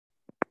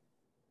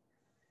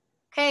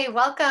Okay,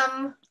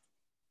 welcome.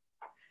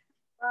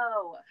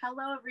 Oh,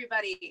 hello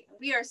everybody.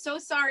 We are so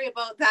sorry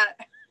about that,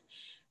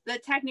 the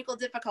technical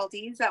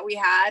difficulties that we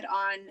had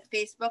on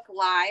Facebook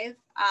Live.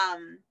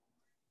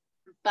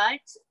 But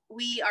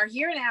we are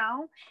here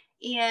now,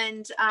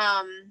 and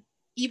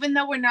even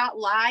though we're not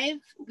live,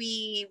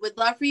 we would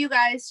love for you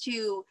guys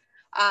to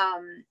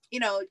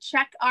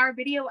check our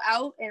video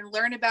out and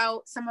learn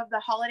about some of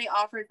the holiday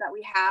offers that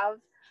we have.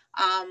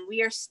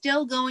 We are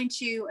still going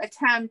to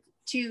attempt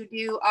to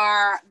do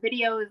our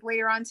videos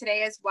later on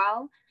today as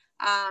well.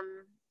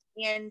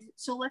 And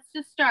so let's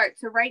just start.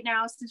 So right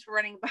now, since we're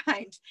running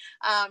behind,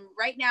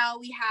 right now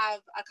we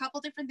have a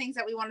couple different things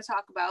that we want to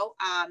talk about.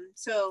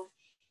 So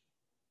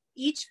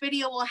each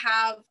video will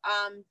have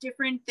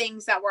different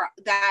things that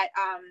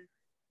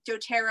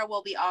doTERRA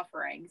will be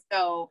offering.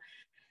 So,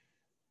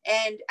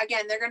 and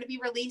again, they're going to be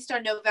released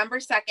on November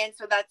 2nd.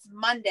 So that's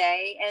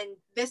Monday. And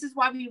this is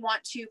why we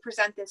want to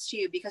present this to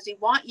you, because we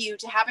want you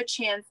to have a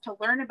chance to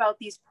learn about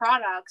these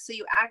products so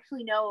you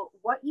actually know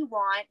what you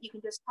want. You can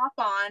just hop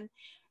on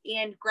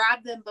and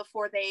grab them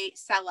before they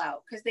sell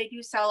out, because they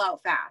do sell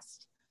out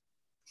fast.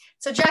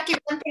 So Jackie,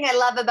 one thing I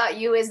love about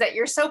you is that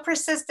you're so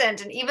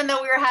persistent. And even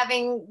though we were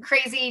having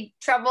crazy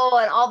trouble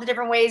and all the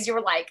different ways, you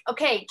were like,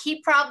 okay,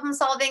 keep problem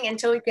solving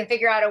until we can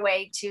figure out a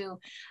way to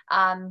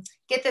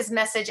get this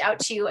message out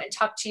to you and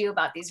talk to you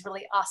about these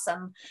really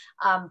awesome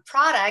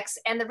products.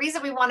 And the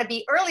reason we want to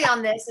be early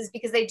on this is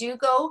because they do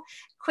go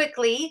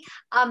quickly,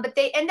 but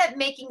they end up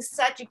making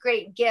such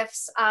great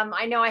gifts.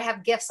 I know I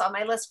have gifts on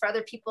my list for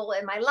other people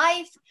in my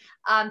life,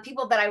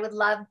 people that I would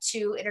love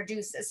to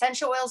introduce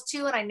essential oils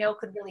to, and I know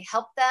could really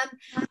help them.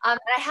 And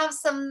I have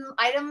some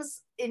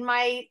items in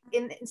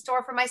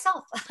store for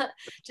myself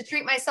to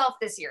treat myself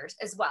this year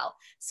as well.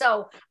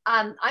 So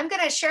I'm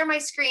going to share my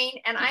screen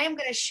and I am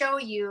going to show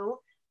you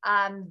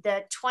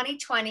the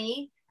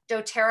 2020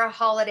 doTERRA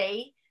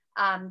holiday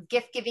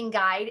gift giving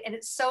guide, and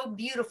it's so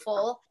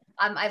beautiful.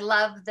 I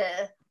love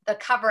the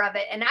cover of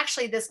it. And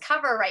actually this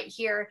cover right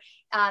here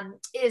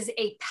is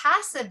a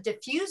passive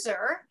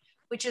diffuser,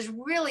 which is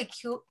really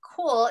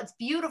cool. It's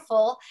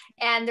beautiful.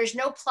 And there's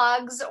no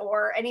plugs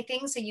or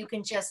anything. So you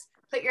can just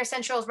put your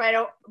essentials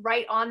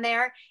right on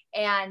there.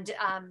 And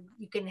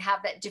you can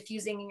have that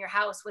diffusing in your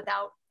house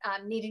without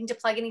needing to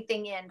plug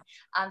anything in.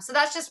 So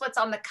that's just what's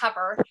on the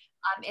cover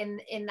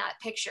in that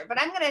picture.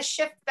 But I'm going to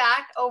shift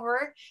back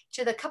over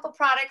to the couple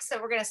products that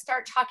we're going to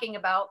start talking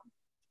about.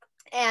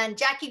 And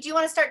Jackie, do you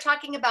want to start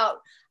talking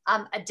about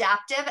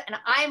adaptive? And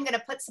I am going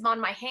to put some on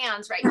my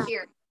hands right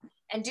here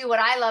and do what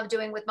I love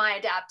doing with my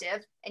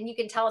adaptive. And you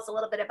can tell us a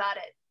little bit about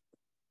it.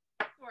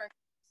 Sure.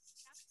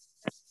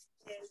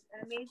 It's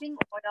an amazing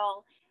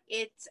oil.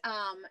 It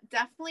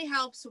definitely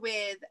helps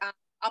with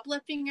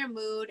uplifting your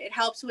mood. It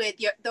helps with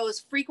those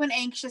frequent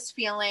anxious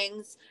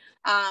feelings.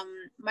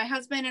 My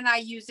husband and I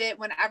use it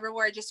whenever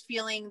we're just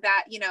feeling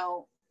that,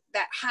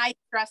 that high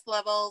stress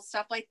level,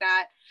 stuff like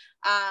that.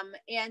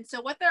 And so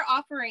what they're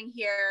offering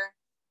here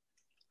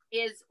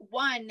is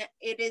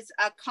it is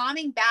a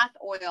calming bath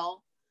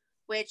oil,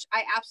 which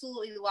I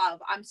absolutely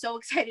love. I'm so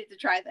excited to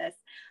try this.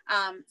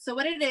 So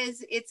what it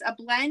is, it's a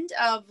blend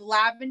of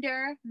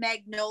lavender,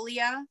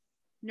 magnolia,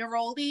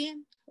 neroli,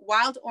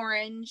 wild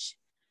orange,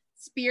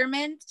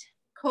 spearmint,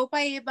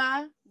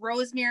 copaiba,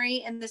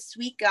 rosemary, and the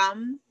sweet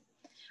gum.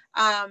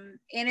 And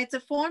it's a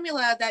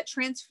formula that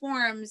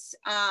transforms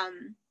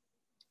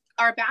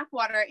our bath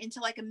water into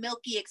like a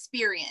milky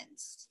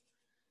experience.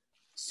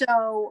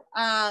 So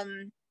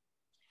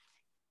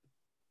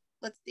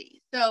let's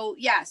see. So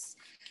yes.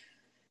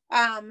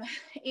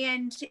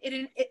 And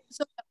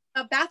so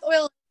a bath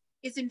oil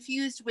is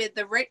infused with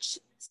the rich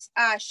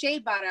shea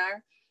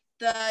butter,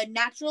 the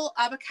natural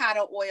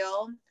avocado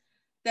oil,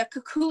 the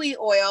kukui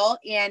oil,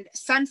 and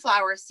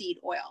sunflower seed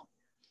oil.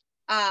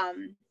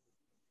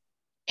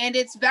 And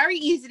it's very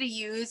easy to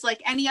use,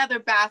 like any other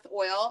bath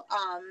oil.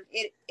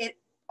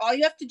 All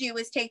you have to do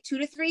is take 2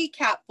 to 3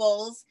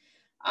 capfuls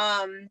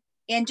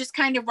and just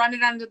kind of run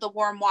it under the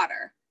warm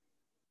water.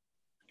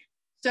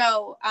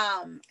 So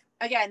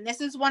again, this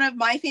is one of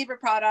my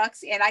favorite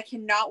products and I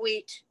cannot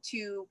wait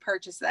to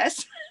purchase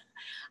this.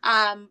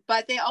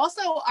 But they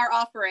also are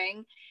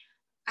offering,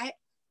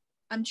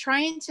 I'm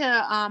trying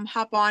to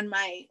hop on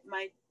my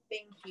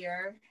thing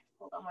here.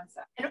 Hold on one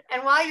second.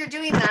 And while you're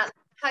doing that,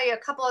 I'll tell you a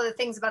couple other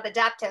things about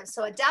Adaptive.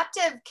 So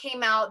Adaptive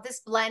came out, this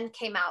blend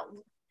came out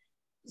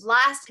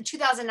last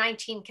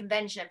 2019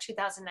 convention of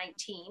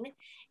 2019.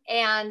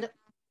 And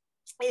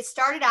it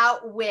started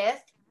out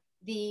with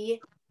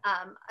the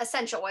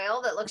essential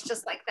oil that looks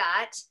just like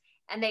that.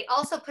 And they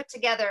also put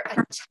together a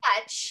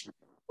touch,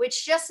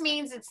 which just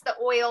means it's the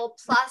oil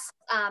plus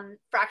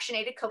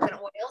fractionated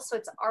coconut oil. So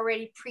it's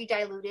already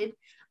pre-diluted,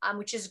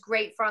 which is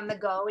great for on the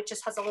go. It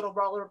just has a little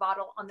roller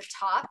bottle on the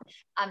top.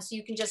 So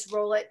you can just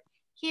roll it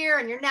here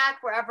on your neck,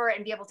 wherever,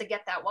 and be able to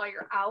get that while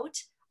you're out.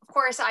 Of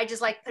course, I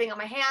just like putting on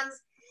my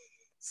hands,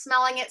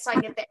 smelling it so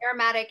I get the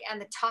aromatic and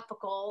the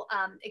topical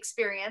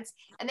experience.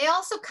 And they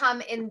also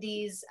come in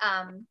these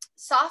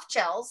soft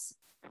gels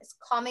It's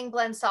calming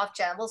blend soft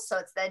gels. So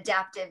it's the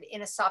adaptive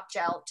in a soft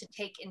gel to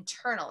take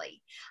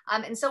internally.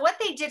 And so what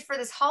they did for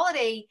this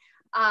holiday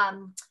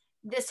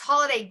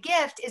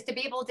gift is to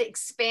be able to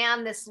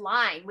expand this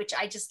line, which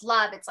I just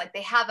love. It's like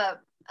they have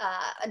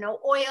an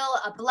oil,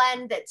 a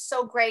blend that's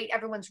so great.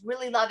 Everyone's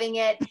really loving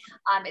it.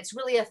 It's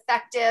really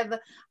effective.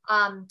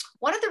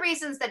 One of the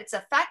reasons that it's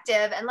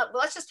effective, and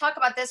let's just talk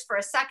about this for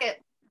a second,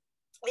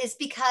 is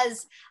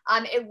because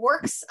it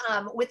works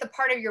with a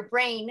part of your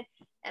brain.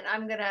 And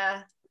I'm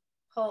gonna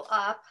pull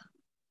up,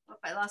 oh,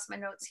 I lost my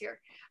notes here.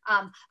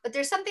 But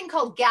there's something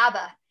called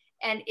GABA,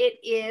 and it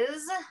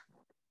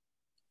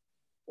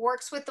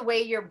works with the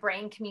way your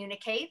brain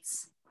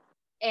communicates.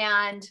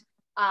 And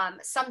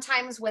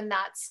sometimes when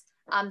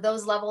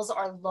those levels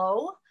are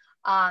low,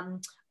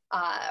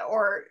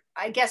 or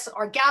I guess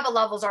our GABA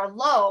levels are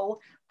low,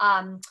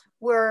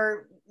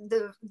 where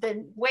the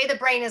way the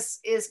brain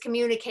is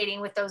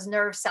communicating with those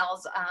nerve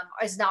cells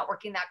is not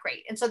working that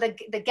great. And so the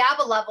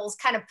GABA levels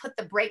kind of put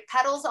the brake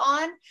pedals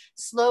on,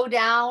 slow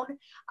down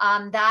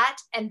that,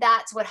 and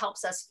that's what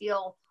helps us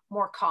feel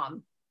more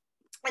calm.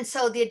 And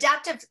so the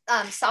adaptive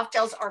soft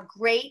gels are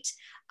great,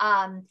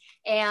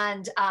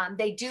 and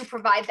they do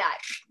provide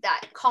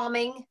that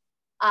calming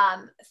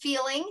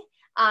feeling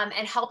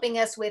and helping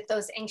us with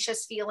those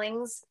anxious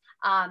feelings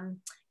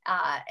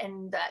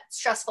and the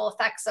stressful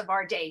effects of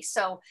our day.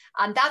 So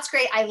that's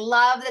great. I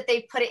love that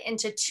they put it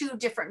into 2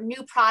 different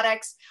new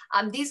products.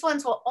 These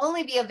ones will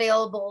only be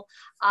available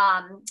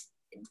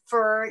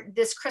for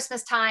this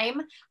Christmas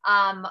time.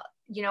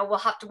 You know, we'll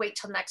have to wait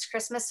till next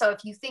Christmas. So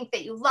if you think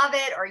that you love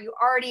it, or you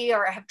already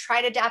or have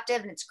tried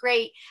adaptive and it's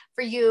great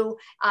for you,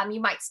 you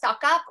might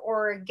stock up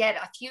or get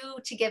a few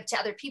to give to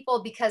other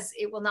people, because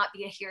it will not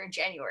be here in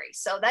January.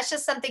 So that's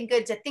just something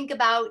good to think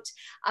about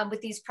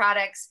with these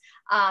products.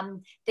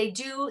 They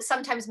do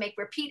sometimes make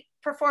repeat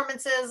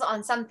performances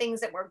on some things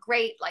that were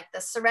great, like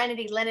the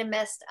Serenity Linen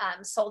Mist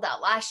sold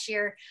out last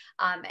year.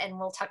 And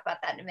we'll talk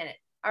about that in a minute.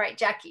 All right,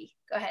 Jackie,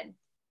 go ahead.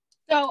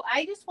 So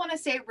I just want to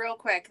say real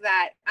quick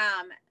that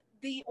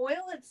the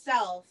oil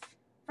itself,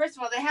 first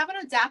of all, they have an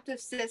adaptive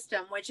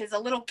system, which is a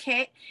little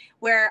kit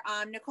where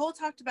Nicole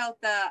talked about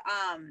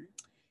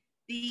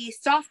the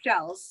soft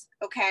gels,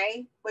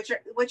 okay,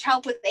 which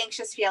help with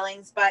anxious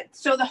feelings. But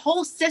so the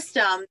whole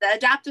system, the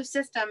adaptive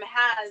system,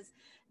 has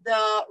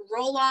the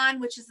roll-on,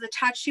 which is the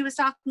touch she was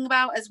talking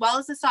about, as well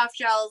as the soft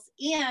gels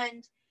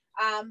and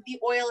the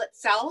oil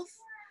itself.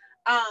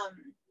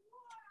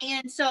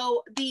 And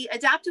so the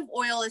adaptive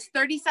oil is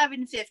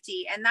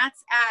 $37.50, and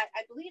that's at,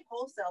 I believe,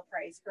 wholesale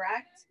price,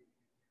 correct?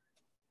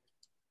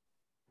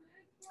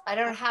 I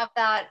don't have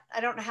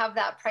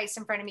that price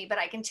in front of me, but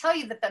I can tell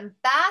you that the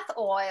bath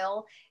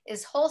oil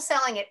is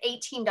wholesaling at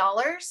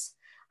 $18.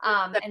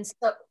 And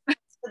so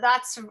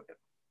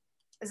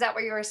is that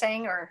what you were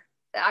saying, or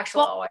the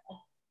actual oil?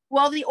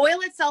 Well, the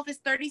oil itself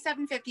is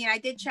 $37.50, and I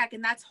did check,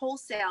 and that's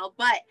wholesale.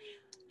 But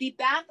the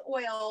bath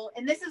oil,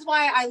 and this is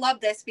why I love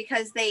this,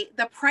 because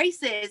the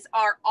prices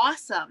are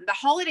awesome. The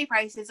holiday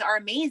prices are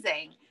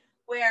amazing.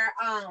 Where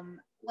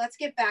let's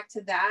get back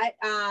to that.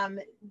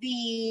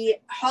 The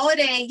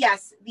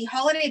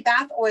holiday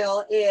bath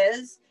oil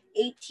is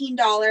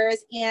 $18,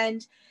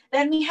 and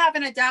then we have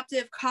an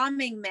adaptive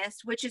calming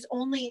mist, which is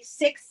only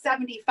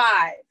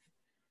 $6.75.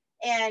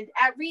 And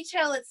at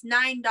retail, it's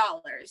 $9.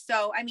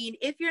 So, I mean,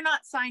 if you're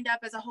not signed up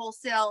as a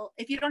wholesale,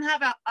 if you don't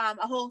have a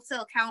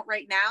wholesale account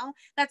right now,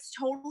 that's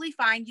totally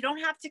fine. You don't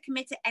have to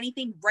commit to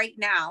anything right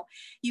now.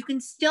 You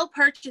can still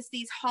purchase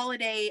these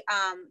holiday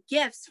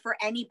gifts for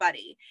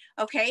anybody.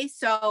 Okay.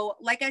 So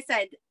like I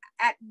said,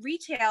 at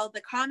retail, the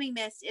calming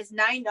mist is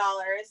 $9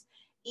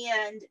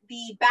 and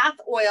the bath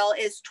oil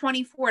is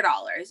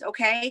 $24.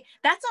 Okay.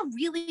 That's a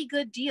really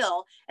good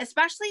deal,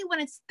 especially when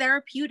it's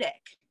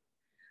therapeutic.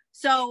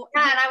 So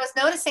yeah, and I was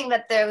noticing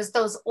that there's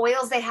those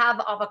oils they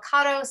have: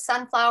 avocado,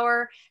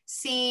 sunflower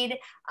seed,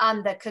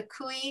 the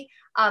kukui,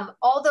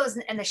 all those,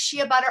 and the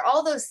shea butter.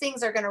 All those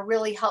things are going to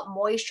really help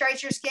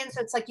moisturize your skin.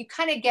 So it's like you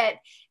kind of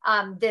get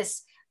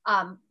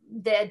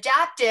the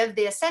adaptive,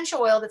 the essential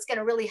oil that's going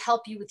to really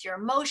help you with your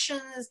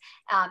emotions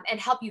and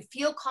help you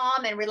feel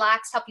calm and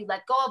relaxed, help you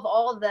let go of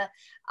all the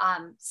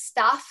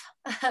stuff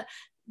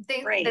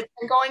right. that's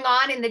been going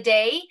on in the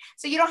day.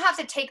 So you don't have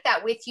to take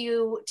that with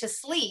you to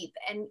sleep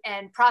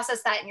and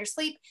process that in your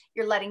sleep.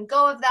 You're letting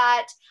go of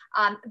that.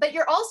 But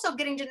you're also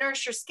getting to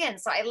nourish your skin.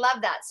 So I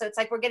love that. So it's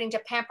like we're getting to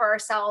pamper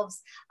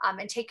ourselves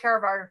and take care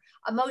of our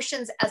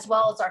emotions as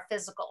well as our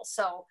physical.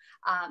 So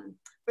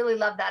really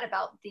love that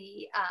about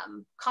the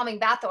calming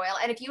bath oil.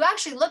 And if you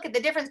actually look at the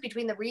difference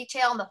between the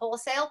retail and the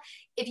wholesale,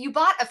 if you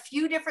bought a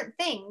few different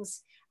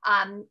things,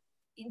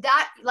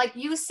 that, like,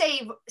 you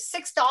save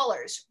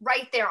 $6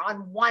 right there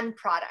on one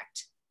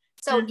product.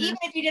 So even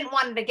if you didn't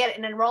want to get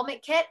an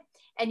enrollment kit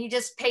and you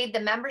just paid the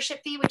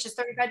membership fee, which is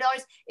 $35,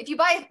 if you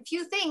buy a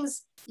few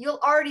things, you'll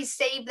already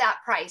save that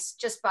price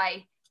just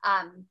by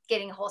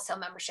getting a wholesale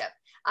membership.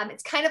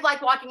 It's kind of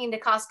like walking into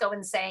Costco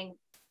and saying,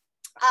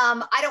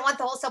 I don't want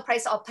the wholesale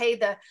price, I'll pay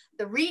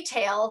the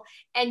retail.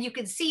 And you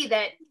can see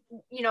that,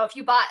 you know, if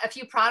you bought a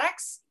few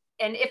products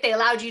and if they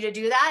allowed you to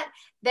do that,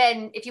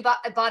 then if you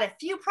bought a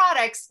few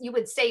products, you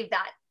would save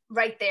that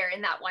right there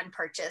in that one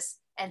purchase.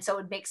 And so it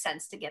would make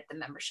sense to get the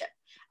membership.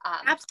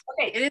 Absolutely.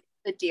 Okay. It is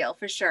a good deal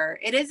for sure.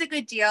 It is a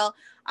good deal.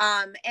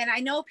 And I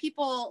know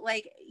people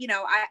like, you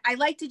know, I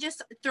like to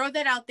just throw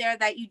that out there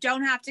that you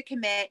don't have to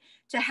commit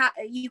to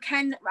you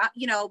can,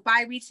 you know,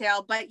 buy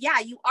retail, but yeah,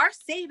 you are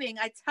saving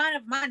a ton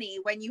of money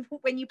when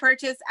you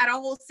purchase at a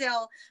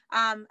wholesale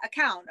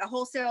account, a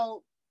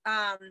wholesale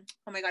oh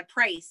my God,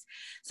 price.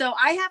 So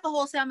I have a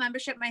wholesale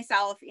membership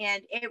myself,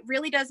 and it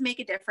really does make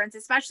a difference,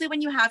 especially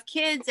when you have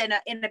kids and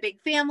in a big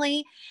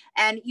family,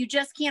 and you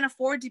just can't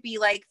afford to be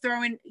like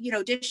throwing, you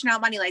know, dishing out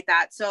money like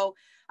that. So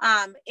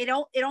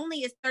it only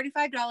is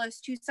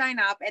 $35 to sign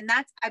up, and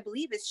that's, I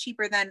believe, is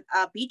cheaper than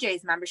a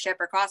BJ's membership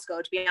or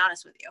Costco, to be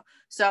honest with you.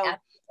 So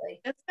absolutely.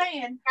 Just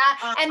saying.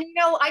 Yeah. And you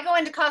know, I go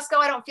into Costco,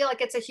 I don't feel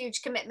like it's a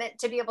huge commitment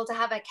to be able to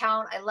have an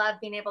account. I love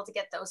being able to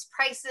get those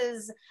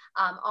prices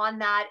on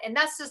that. And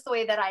that's just the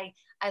way that I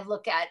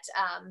look at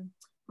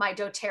my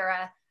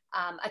doTERRA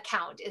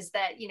account, is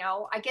that, you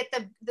know, I get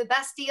the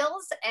best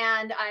deals,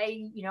 and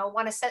I, you know,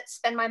 want to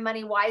spend my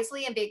money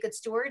wisely and be a good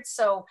steward.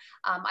 So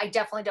I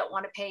definitely don't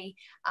want to pay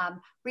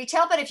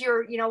retail, but if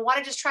you're, you know, want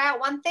to just try out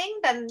one thing,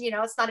 then, you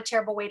know, it's not a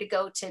terrible way to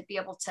go to be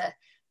able to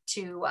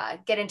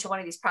get into one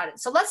of these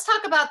products. So let's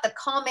talk about the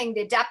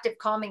adaptive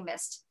calming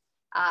mist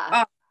for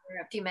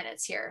a few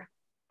minutes here.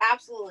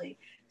 Absolutely.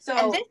 So,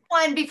 and this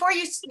one, before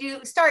you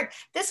start,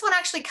 this one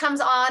actually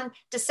comes on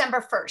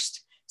December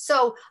 1st.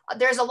 So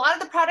there's a lot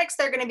of the products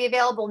that are going to be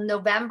available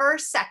November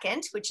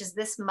 2nd, which is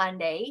this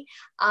Monday.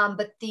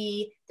 But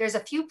there's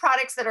a few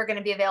products that are going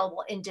to be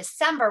available in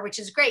December, which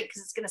is great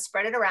because it's going to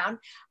spread it around.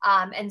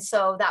 And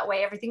so that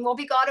way everything will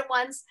be gone at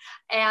once.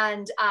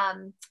 And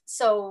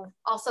so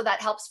also that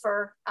helps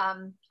for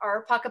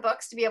our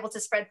pocketbooks to be able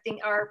to spread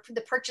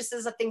the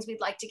purchases of things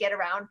we'd like to get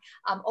around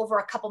over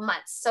a couple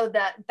months. So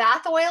the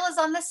bath oil is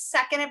on the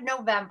 2nd of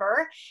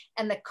November,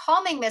 and the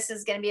calming mist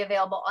is going to be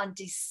available on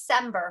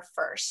December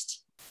 1st.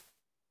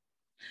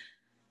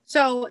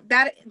 So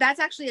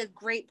that's actually a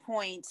great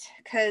point,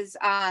 because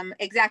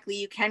exactly,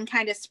 you can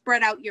kind of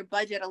spread out your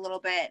budget a little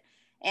bit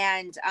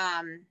and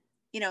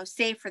you know,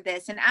 save for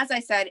this. And as I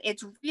said,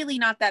 it's really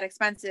not that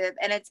expensive,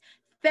 and it's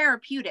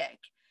therapeutic.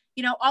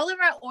 You know, all of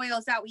our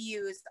oils that we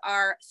use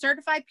are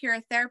certified pure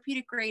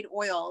therapeutic grade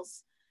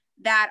oils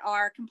that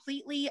are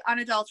completely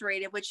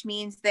unadulterated, which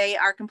means they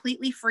are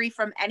completely free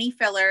from any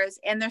fillers,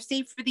 and they're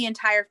safe for the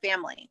entire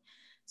family.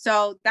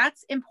 So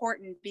that's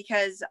important,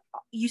 because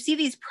you see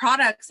these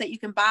products that you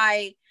can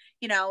buy,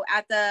 you know,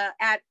 at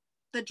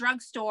the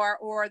drugstore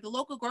or the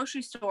local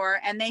grocery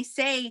store, and they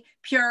say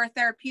pure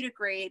therapeutic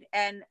grade.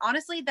 And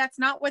honestly, that's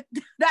not what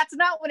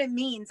it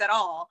means at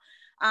all.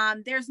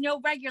 There's no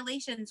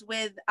regulations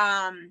with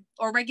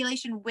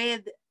regulation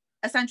with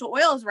essential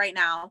oils right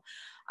now.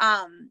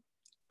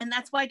 And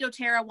that's why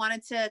doTERRA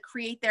wanted to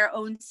create their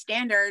own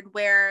standard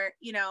where,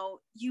 you know,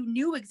 you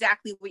knew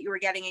exactly what you were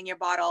getting in your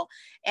bottle,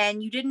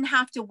 and you didn't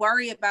have to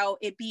worry about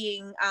it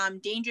being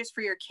dangerous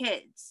for your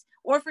kids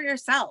or for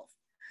yourself.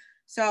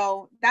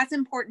 So that's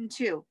important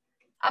too.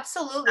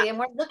 Absolutely. And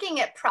we're looking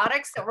at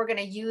products that we're going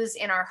to use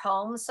in our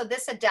homes. So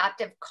this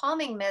adaptive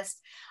calming mist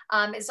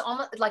is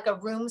almost like a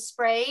room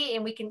spray,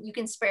 and you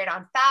can spray it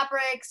on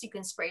fabrics. You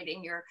can spray it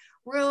in your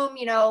room,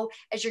 you know,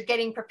 as you're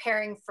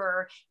preparing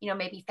for, you know,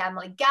 maybe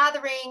family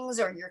gatherings,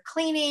 or you're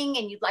cleaning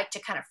and you'd like to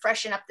kind of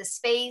freshen up the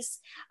space.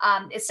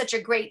 It's such a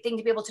great thing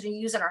to be able to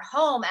use in our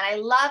home. And I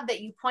love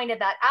that you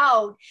pointed that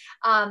out.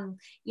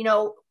 You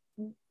know,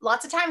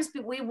 lots of times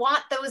we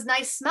want those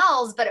nice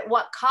smells, but at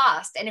what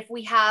cost? And if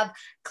we have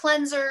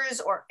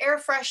cleansers or air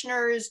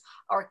fresheners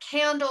or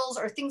candles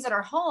or things in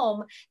our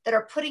home that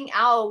are putting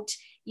out,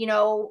 you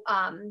know,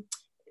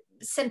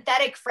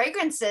 synthetic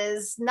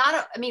fragrances,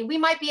 we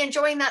might be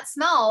enjoying that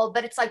smell,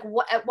 but it's like,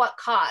 at what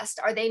cost?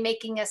 Are they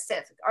making us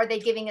sick? Are they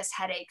giving us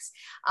headaches?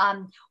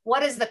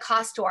 What is the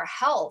cost to our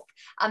health?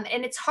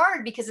 And it's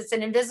hard because it's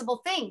an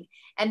invisible thing.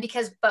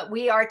 But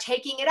we are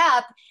taking it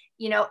up,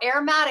 you know,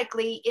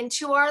 aromatically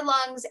into our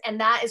lungs, and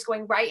that is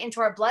going right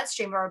into our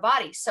bloodstream of our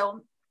body.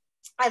 So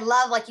I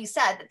love, like you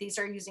said, that these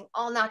are using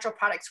all natural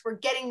products. We're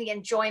getting the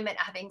enjoyment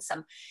of having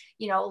some,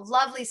 you know,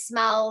 lovely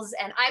smells.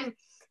 And I'm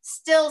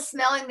still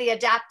smelling the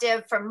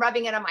adaptive from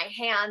rubbing it on my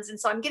hands. And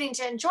so I'm getting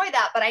to enjoy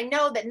that. But I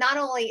know that not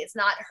only it's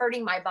not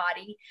hurting my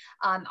body,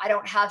 I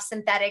don't have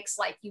synthetics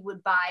like you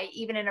would buy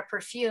even in a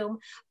perfume,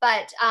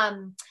 but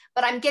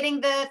I'm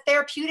getting the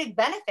therapeutic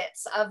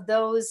benefits of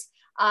those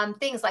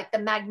things like the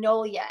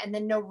magnolia and the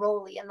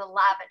neroli and the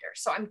lavender.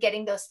 So I'm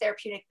getting those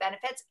therapeutic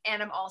benefits,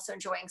 and I'm also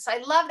enjoying. So I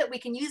love that we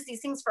can use these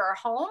things for our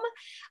home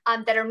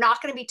that are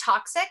not going to be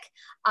toxic,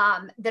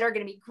 that are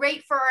going to be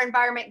great for our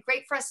environment,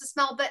 great for us to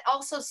smell, but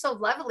also so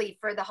lovely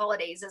for the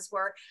holidays as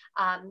we're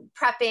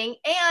prepping.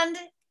 And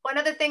One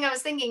other thing I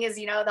was thinking is,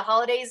 the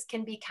holidays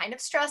can be kind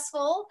of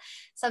stressful.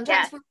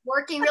 Sometimes Yes. we're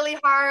working really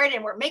hard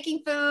and we're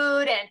making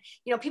food and,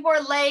 people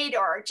are late,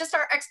 or just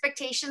our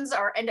expectations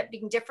end up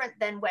being different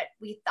than what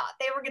we thought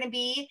they were going to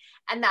be.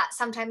 And that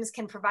sometimes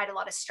can provide a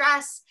lot of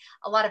stress.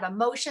 A lot of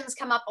emotions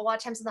come up a lot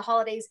of times in the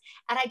holidays.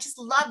 And I just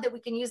love that we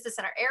can use this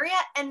in our area,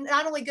 and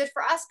not only good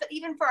for us, but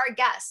even for our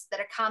guests that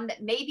come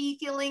that may be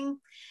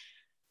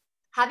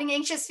having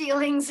anxious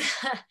feelings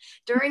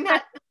during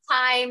that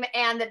time,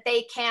 and that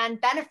they can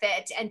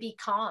benefit and be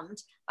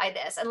calmed by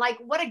this. And like,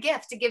 what a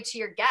gift to give to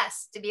your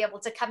guests to be able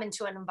to come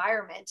into an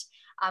environment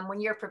when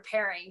you're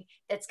preparing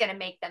that's going to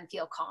make them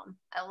feel calm.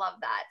 I love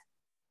that.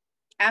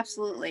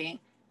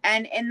 Absolutely.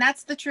 And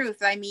that's the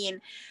truth. I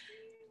mean,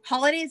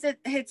 holidays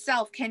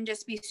itself can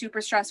just be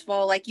super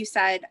stressful, like you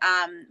said.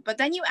 But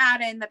then you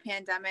add in the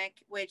pandemic,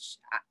 which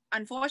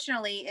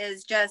unfortunately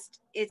is just,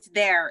 it's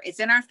there, it's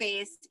in our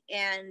face.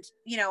 And,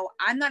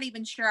 I'm not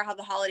even sure how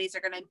the holidays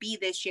are going to be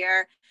this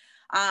year.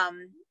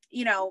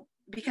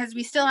 Because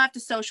we still have to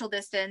social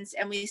distance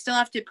and we still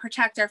have to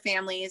protect our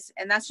families,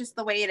 and that's just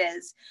the way it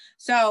is.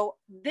 So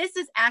this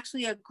is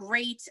actually a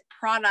great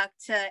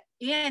product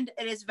and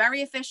it is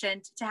very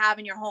efficient to have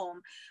in your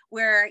home,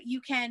 where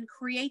you can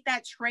create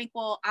that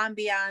tranquil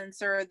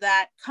ambiance or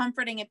that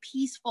comforting and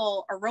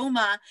peaceful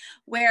aroma,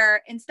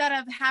 where instead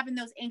of having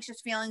those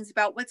anxious feelings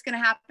about what's going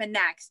to happen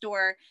next,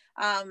 or,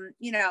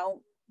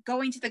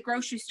 going to the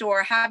grocery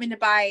store, having to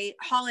buy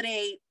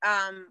holiday,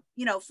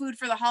 food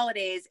for the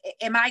holidays.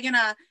 Am I going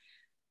to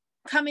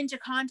come into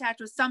contact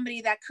with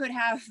somebody that could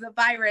have the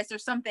virus or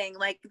something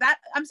like that?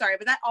 I'm sorry,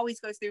 but that always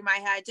goes through my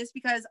head, just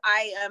because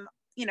I am,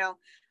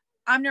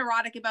 I'm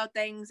neurotic about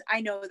things.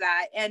 I know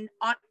that. And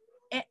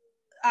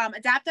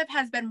Adaptive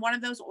has been one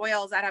of those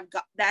oils that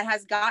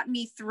has gotten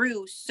me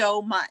through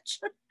so much.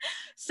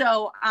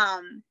 So,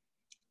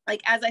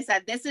 like, as I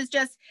said, this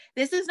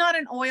is not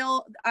an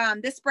oil.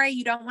 This spray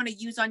you don't want to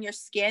use on your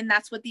skin.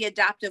 That's what the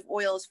Adaptive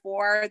oil is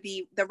for,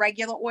 the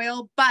regular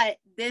oil. But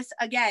this,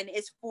 again,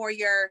 is for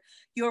your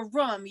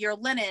room, your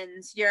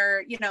linens,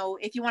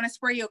 if you want to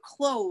spray your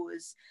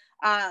clothes.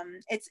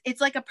 It's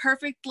like a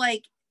perfect,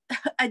 like,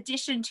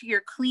 addition to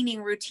your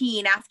cleaning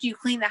routine. After you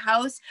clean the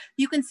house,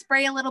 you can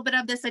spray a little bit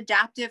of this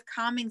Adaptive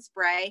calming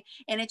spray,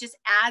 and it just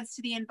adds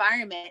to the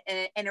environment,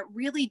 and it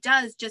really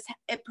does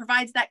it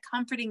provides that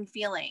comforting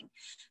feeling.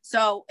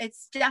 So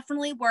it's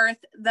definitely worth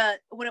the,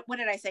 what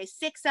did I say,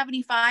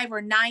 $6.75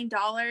 or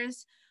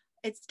 $9.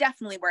 It's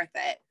definitely worth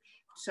it.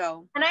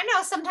 So, and I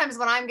know sometimes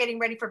when I'm getting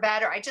ready for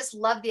bed, or I just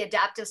love the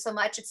Adaptive so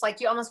much, it's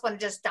like you almost want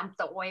to just dump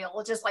the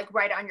oil just like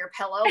right on your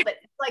pillow, but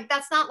like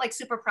that's not like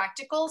super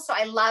practical. So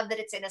I love that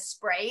it's in a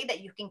spray that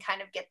you can kind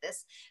of get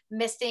this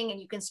misting, and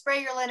you can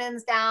spray your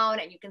linens down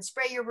and you can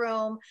spray your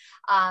room.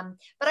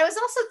 But I was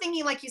also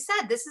thinking, like you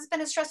said, this has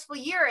been a stressful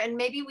year, and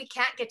maybe we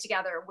can't get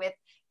together with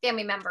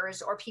family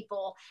members or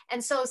people.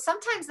 And so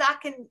sometimes that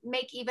can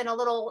make even a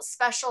little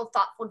special,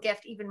 thoughtful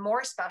gift even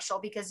more special,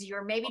 because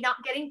you're maybe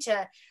not getting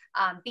to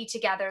be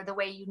together the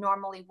way you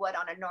normally would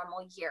on a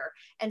normal year.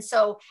 And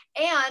so,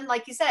 and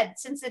like you said,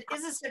 since it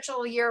is a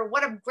special year,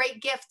 what a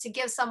great gift to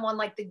give someone,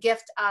 like the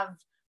gift of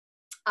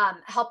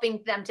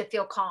helping them to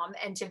feel calm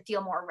and to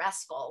feel more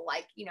restful.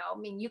 Like, I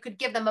mean, you could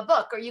give them a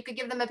book, or you could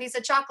give them a piece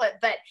of chocolate,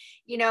 but,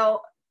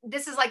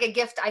 this is like a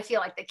gift, I feel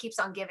like, that keeps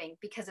on giving,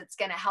 because it's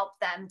going to help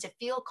them to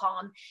feel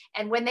calm.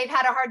 And when they've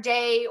had a hard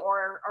day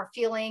or are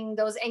feeling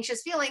those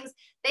anxious feelings,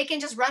 they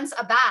can just run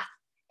a bath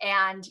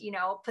and,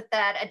 put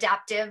that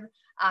Adaptive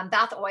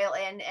bath oil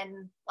in.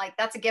 And like,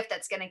 that's a gift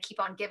that's going to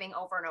keep on giving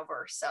over and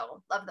over.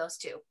 So love those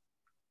two.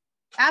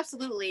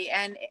 Absolutely.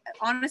 And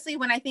honestly,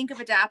 when I think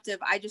of Adaptive,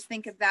 I just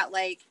think of that,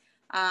 like,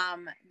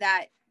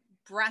 that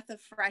breath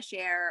of fresh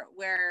air,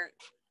 where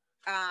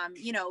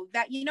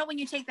when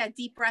you take that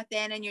deep breath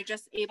in and you're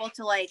just able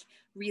to, like,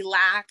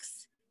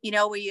 relax,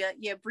 where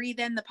you breathe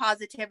in the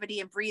positivity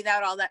and breathe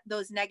out all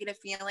those negative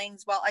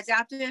feelings. Well,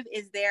 Adaptive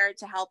is there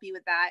to help you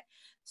with that.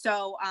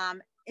 So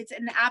it's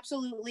an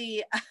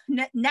absolutely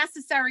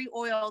necessary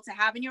oil to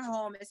have in your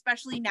home,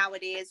 especially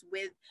nowadays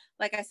with,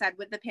 like I said,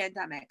 with the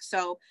pandemic.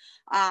 So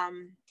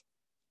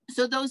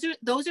those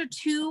are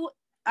two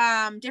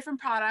different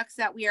products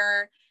that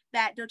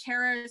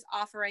doTERRA is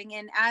offering.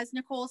 And as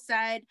Nicole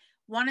said,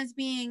 one is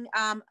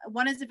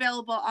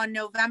available on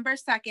November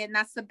 2nd.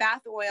 That's the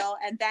bath oil.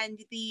 And then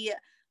the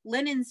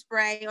linen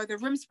spray, or the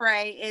room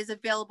spray, is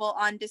available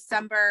on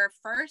December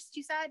 1st,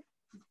 you said?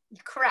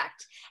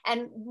 Correct.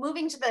 And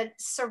moving to the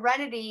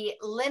Serenity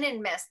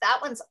Linen Mist, that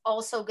one's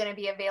also going to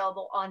be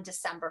available on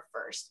December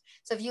 1st.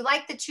 So if you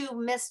like the two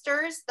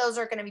misters, those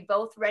are going to be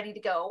both ready to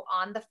go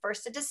on the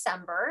 1st of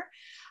December.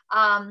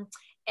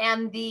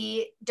 And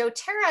the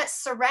doTERRA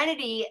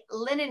Serenity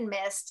Linen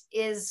Mist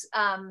is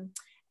an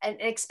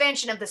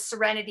expansion of the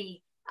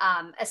Serenity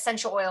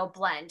essential oil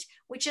blend,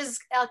 which is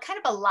kind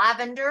of a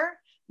lavender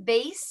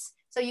base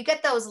So you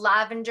get those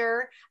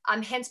lavender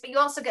hints, but you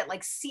also get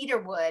like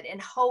cedarwood and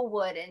hoe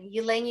wood and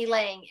ylang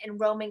ylang and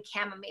Roman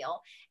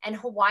chamomile and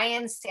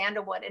Hawaiian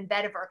sandalwood and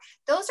vetiver.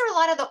 Those are a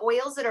lot of the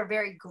oils that are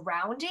very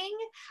grounding.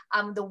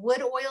 The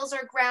wood oils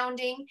are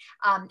grounding,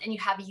 and you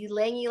have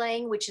ylang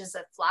ylang, which is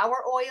a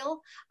flower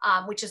oil,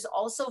 which is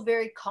also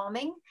very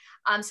calming.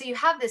 So you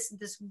have this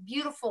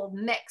beautiful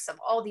mix of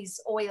all these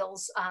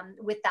oils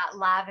with that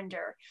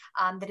lavender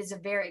that is a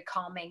very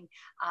calming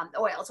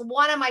oil. It's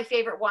one of my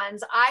favorite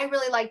ones. I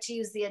really like to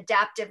use the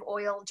adaptive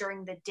oil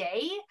during the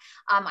day.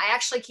 I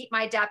actually keep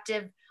my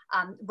adaptive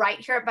right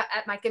here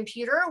at my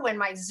computer. When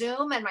my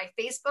Zoom and my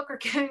Facebook are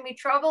giving me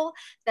trouble,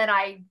 then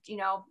I,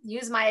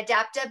 use my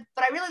adaptive,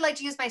 but I really like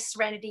to use my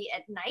Serenity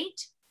at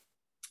night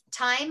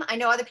time. I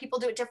know other people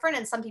do it different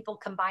and some people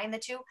combine the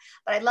two,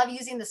 but I love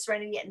using the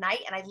Serenity at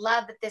night. And I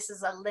love that this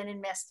is a linen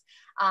mist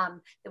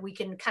that we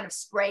can kind of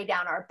spray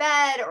down our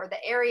bed or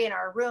the area in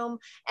our room.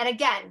 And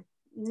again,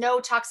 no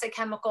toxic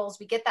chemicals.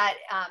 We get that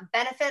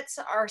benefits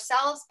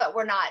ourselves, but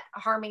we're not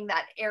harming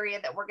that area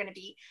that we're going to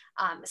be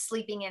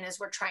sleeping in as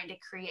we're trying to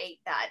create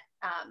that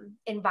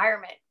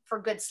environment for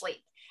good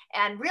sleep.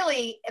 And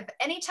really, if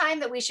any time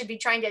that we should be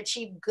trying to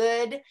achieve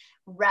good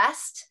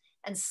rest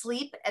and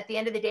sleep at the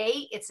end of the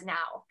day, it's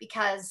now,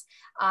 because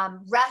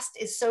rest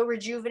is so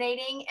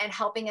rejuvenating and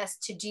helping us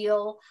to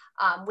deal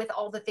with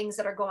all the things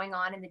that are going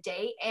on in the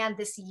day and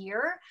this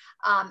year.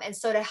 And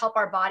so to help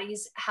our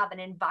bodies have an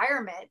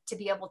environment to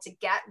be able to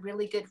get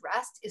really good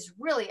rest is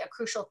really a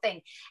crucial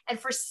thing. And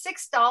for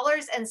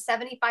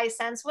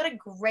 $6.75, what a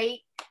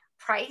great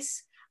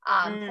price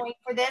point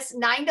for this.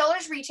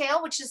 $9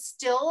 retail, which is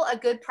still a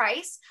good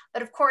price,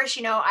 but of course,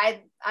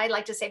 I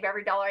like to save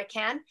every dollar I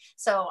can.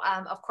 So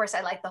of course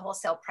I like the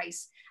wholesale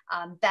price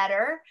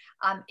better.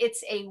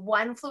 It's a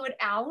 1 fluid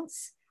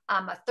ounce,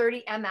 a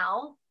 30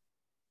 ml,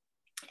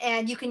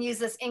 and you can use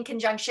this in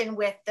conjunction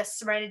with the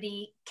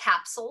Serenity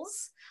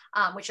capsules,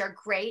 which are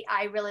great.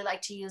 I really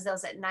like to use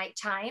those at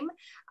nighttime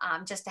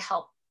just to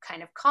help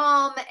kind of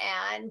calm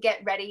and get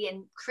ready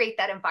and create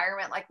that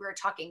environment like we were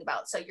talking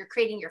about. So you're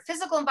creating your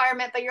physical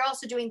environment, but you're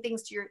also doing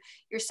things to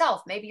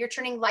yourself. Maybe you're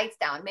turning lights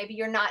down. Maybe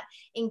you're not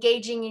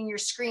engaging in your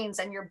screens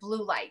and your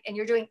blue light, and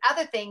you're doing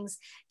other things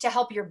to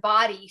help your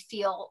body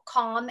feel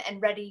calm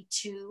and ready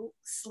to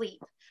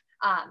sleep.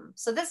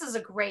 So this is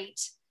a great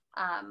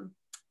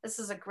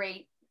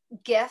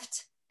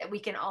gift that we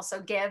can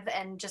also give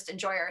and just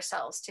enjoy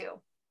ourselves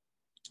too.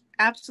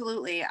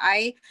 Absolutely.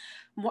 I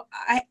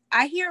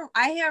hear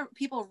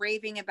people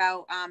raving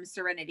about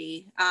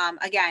Serenity.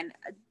 Again,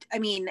 I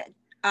mean,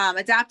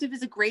 adaptive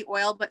is a great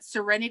oil, but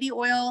Serenity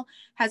oil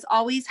has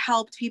always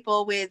helped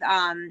people with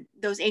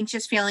those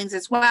anxious feelings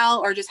as well,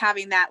 or just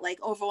having that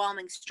like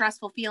overwhelming,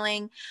 stressful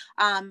feeling.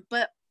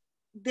 But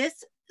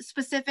this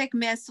specific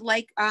mist,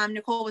 like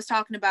Nicole was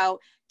talking about,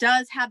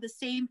 does have the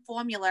same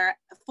formula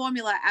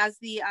as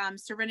the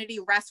Serenity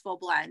Restful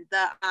Blend,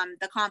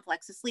 the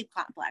complex, the sleep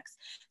complex.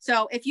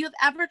 So if you've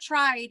ever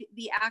tried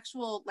the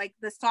actual, like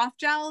the soft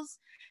gels,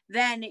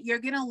 then you're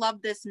gonna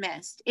love this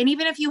mist. And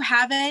even if you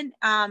haven't,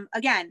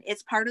 again,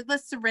 it's part of the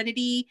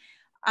Serenity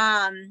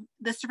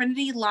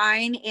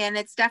line, and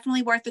it's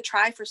definitely worth a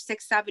try for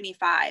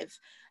 $6.75.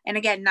 And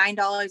again,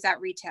 $9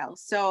 at retail.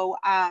 So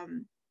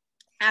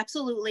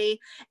absolutely.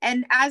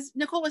 And as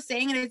Nicole was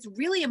saying, it's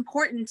really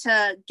important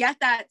to get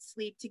that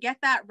sleep, to get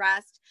that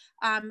rest,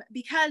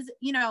 because,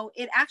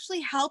 it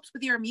actually helps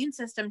with your immune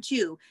system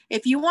too.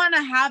 If you want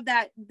to have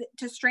that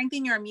to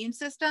strengthen your immune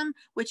system,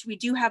 which we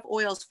do have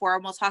oils for,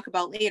 and we'll talk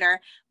about later,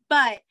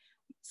 but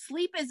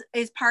sleep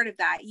is part of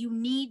that. You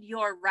need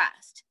your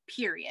rest,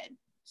 period.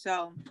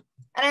 So.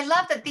 And I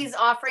love that these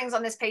offerings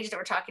on this page that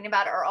we're talking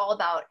about are all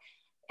about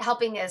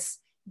helping us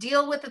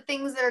deal with the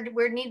things that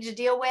we're needed to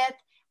deal with.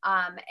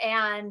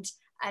 And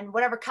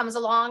whatever comes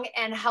along,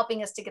 and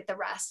helping us to get the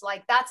rest.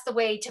 Like that's the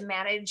way to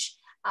manage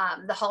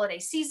the holiday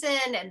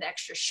season and the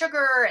extra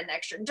sugar and the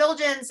extra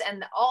indulgence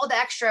and all the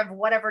extra of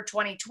whatever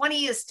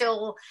 2020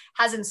 still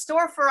has in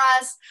store for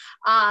us.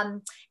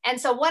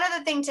 And so one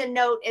other thing to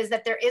note is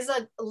that there is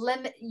a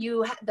limit.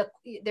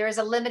 There is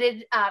a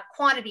limited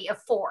quantity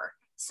of 4.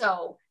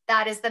 So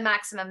that is the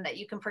maximum that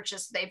you can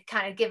purchase. They've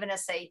kind of given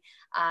us a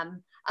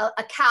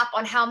cap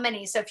on how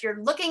many. So if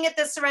you're looking at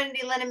this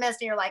Serenity Linen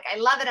Mist and you're like, I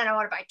love it and I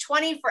want to buy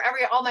 20 for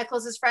all my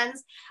closest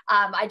friends,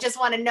 I just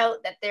want to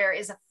note that there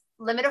is a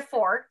limit of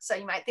 4. So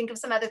you might think of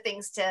some other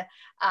things to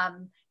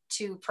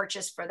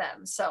purchase for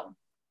them. So.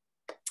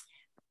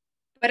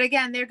 But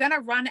again, they're going to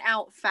run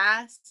out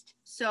fast.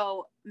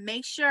 So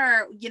make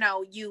sure,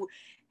 you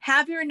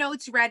have your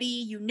notes ready.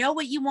 You know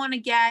what you want to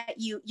get.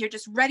 You're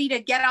just ready to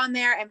get on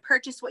there and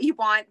purchase what you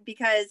want,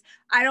 because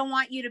I don't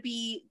want you to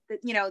be,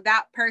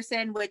 that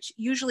person, which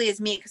usually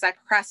is me because I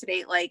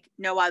procrastinate like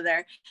no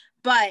other.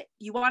 But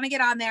you want to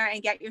get on there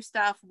and get your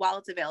stuff while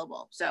it's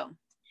available. So.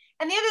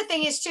 And the other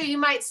thing is too, you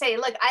might say,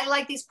 look, I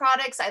like these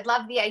products. I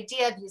love the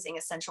idea of using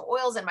essential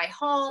oils in my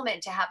home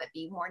and to have it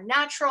be more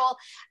natural.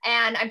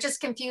 And I'm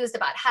just confused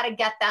about how to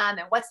get them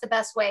and what's the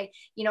best way.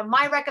 You know,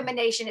 my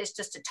recommendation is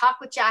just to talk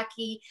with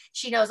Jackie.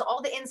 She knows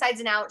all the insides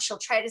and outs. She'll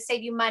try to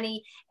save you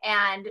money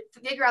and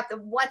figure out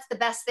what's the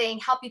best thing,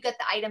 help you get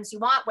the items you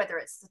want, whether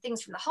it's the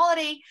things from the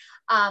holiday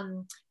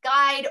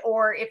guide,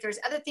 or if there's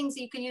other things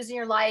that you can use in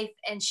your life,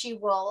 and she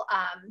will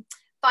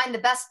find the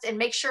best and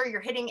make sure you're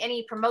hitting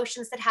any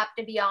promotions that happen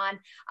to be on.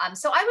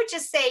 So I would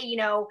just say, you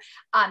know,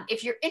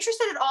 if you're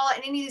interested at all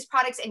in any of these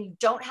products and you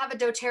don't have a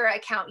doTERRA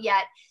account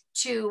yet,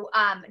 to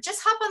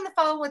just hop on the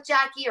phone with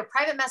Jackie or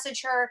private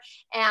message her,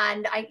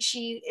 and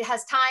she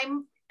has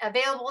time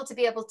available to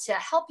be able to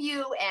help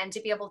you and to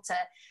be able to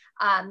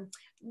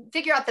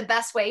figure out the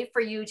best way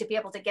for you to be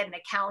able to get an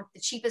account,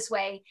 the cheapest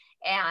way,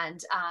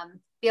 and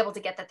be able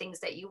to get the things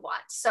that you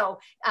want. So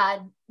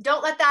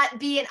don't let that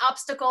be an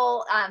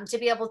obstacle to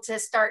be able to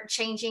start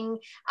changing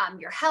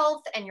your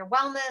health and your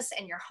wellness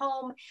and your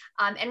home.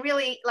 And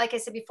really, like I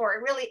said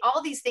before, really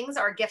all these things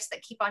are gifts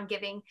that keep on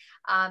giving,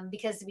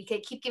 because we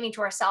could keep giving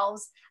to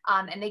ourselves,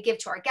 and they give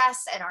to our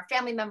guests and our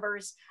family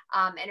members.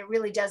 And it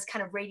really does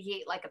kind of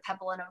radiate like a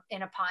pebble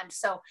in a pond.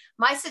 So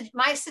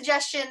my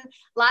suggestion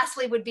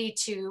lastly would be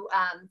to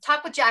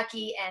talk with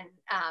Jackie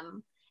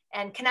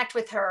and connect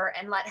with her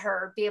and let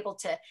her be able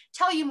to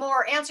tell you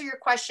more, answer your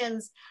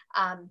questions,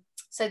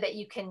 so that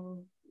you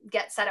can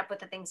get set up with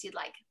the things you'd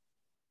like.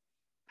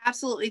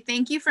 Absolutely.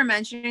 Thank you for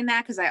mentioning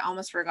that, because I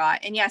almost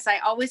forgot. And yes, I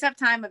always have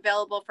time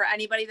available for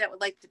anybody that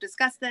would like to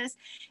discuss this.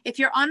 If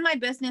you're on my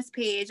business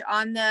page,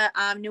 on the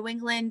New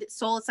England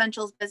Soul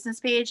Essentials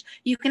business page,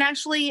 you can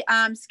actually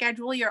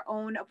schedule your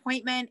own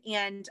appointment,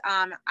 and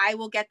I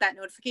will get that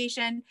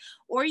notification.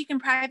 Or you can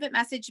private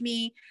message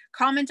me,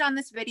 comment on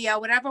this video,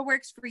 whatever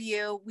works for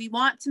you. We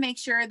want to make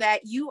sure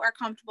that you are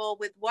comfortable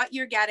with what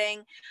you're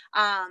getting.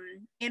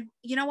 And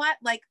you know what,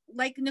 like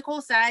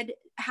Nicole said,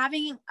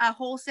 having a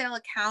wholesale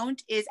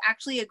account is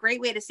actually a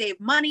great way to save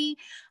money.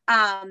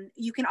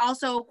 You can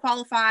also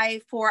qualify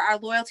for our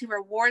loyalty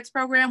rewards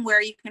program,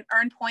 where you can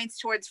earn points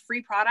towards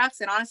free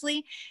products. And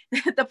honestly,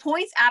 the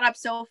points add up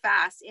so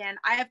fast. And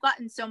I have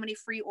gotten so many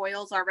free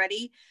oils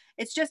already.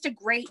 It's just a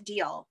great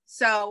deal.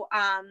 So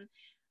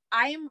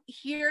I am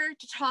here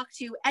to talk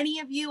to any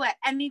of you at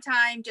any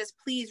time. Just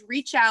please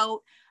reach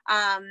out,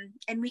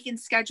 and we can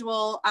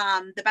schedule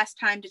the best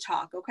time to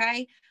talk.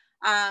 Okay.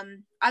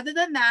 Other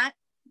than that,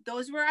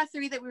 those were our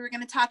 3 that we were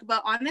going to talk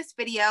about on this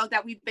video,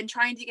 that we've been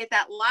trying to get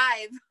that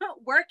live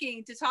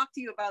working to talk to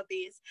you about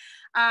these.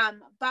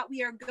 But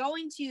we are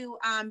going to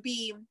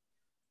be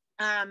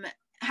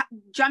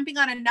jumping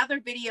on another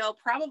video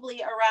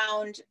probably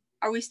around,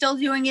 are we still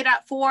doing it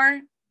at 4?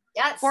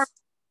 Yes. 4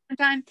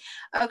 time?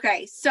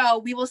 Okay, so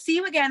we will see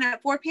you again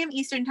at 4 p.m.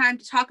 Eastern time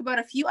to talk about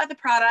a few other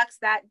products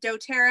that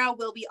doTERRA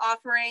will be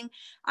offering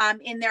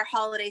in their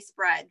holiday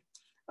spread.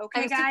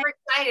 Okay, I'm guys? super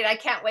excited. I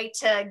can't wait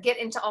to get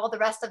into all the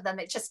rest of them.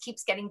 It just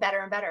keeps getting better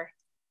and better.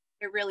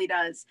 It really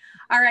does.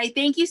 All right.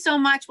 Thank you so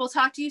much. We'll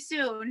talk to you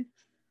soon.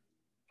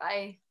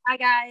 Bye. Bye,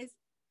 guys.